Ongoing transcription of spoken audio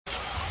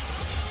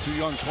Two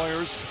young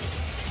players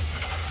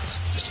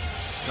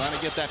trying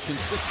to get that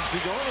consistency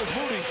going as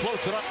Moody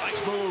floats it up. Nice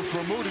move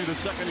from Moody, the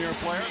second-year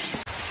player.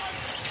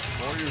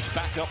 Warriors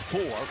back up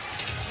 4.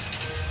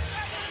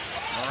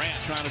 Morant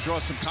trying to draw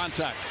some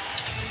contact.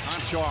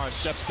 Conchar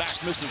steps back,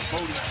 misses.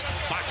 Moody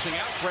boxing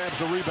out, grabs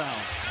the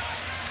rebound.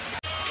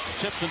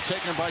 Tipped and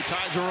taken by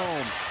Ty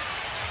Jerome.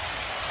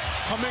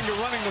 Kuminga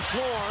running the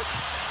floor.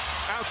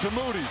 Out to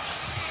Moody.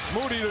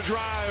 Moody to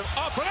drive.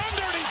 Up and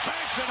under, and he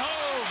banks it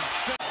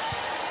home.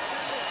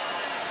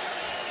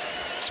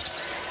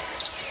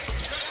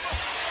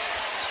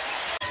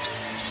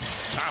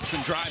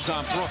 Thompson drives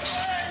on Brooks.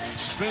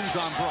 Spins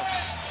on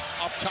Brooks.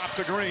 Up top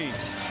to Green.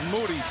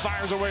 Moody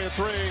fires away a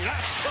 3.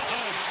 That's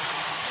good.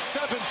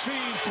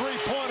 17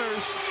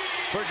 three-pointers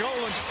for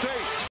Golden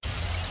State.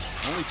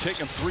 Only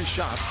taking 3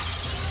 shots.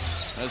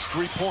 Has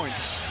 3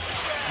 points.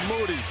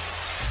 Moody.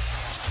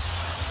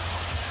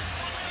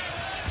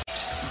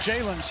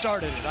 Jalen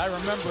started it. I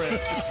remember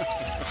it.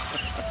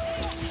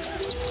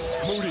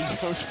 Moody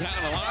goes down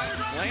the line.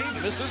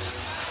 Lane misses.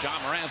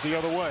 John Morant the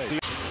other way.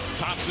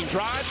 Thompson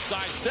drives,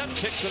 sidestep,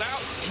 kicks it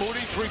out. Moody,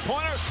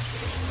 three-pointer.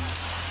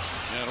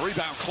 And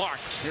rebound Clark.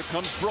 Here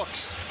comes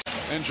Brooks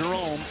and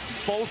Jerome,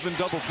 both in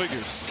double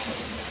figures.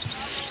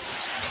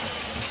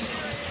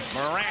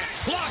 Morant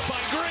blocked by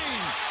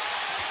Green.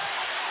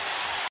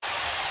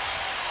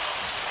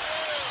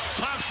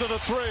 Thompson a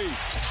 3.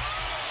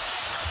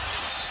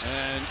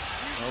 And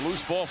a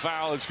loose ball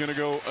foul is going to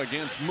go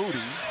against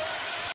Moody.